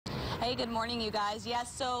Hey, good morning, you guys.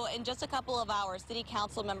 Yes, so in just a couple of hours, City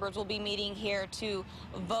Council members will be meeting here to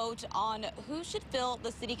vote on who should fill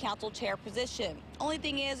the City Council chair position. Only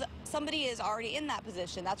thing is, somebody is already in that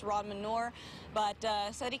position. That's Ron Menor. But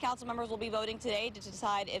City Council members will be voting today to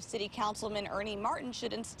decide if City Councilman Ernie Martin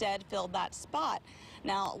should instead fill that spot.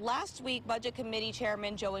 Now, last week, Budget Committee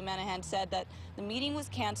Chairman Joey Manahan said that the meeting was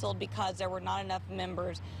canceled because there were not enough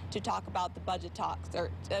members to talk about the budget talks or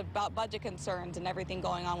about budget concerns and everything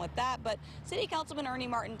going on with that. But City Councilman Ernie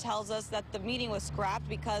Martin tells us that the meeting was scrapped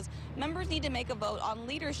because members need to make a vote on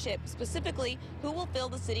leadership, specifically who will fill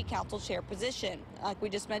the City Council chair position. Like we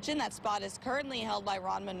just mentioned, that spot is currently held by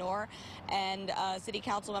Ron Menor, and City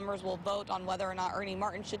Council members will vote on whether or not Ernie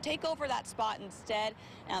Martin should take over that spot instead.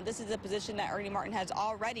 Now, this is a position that Ernie Martin has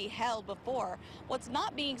already held before. What's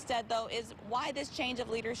not being said, though, is why this change of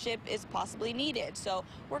leadership is possibly needed. So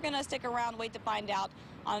we're going to stick around, wait to find out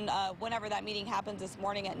on whenever that meeting happens this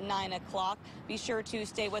morning at 9 o'clock. Be sure to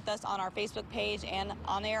stay with us on our Facebook page and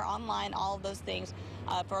on air, online, all of those things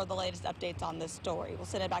for the latest updates on this story. We'll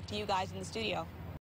send it back to you guys in the studio.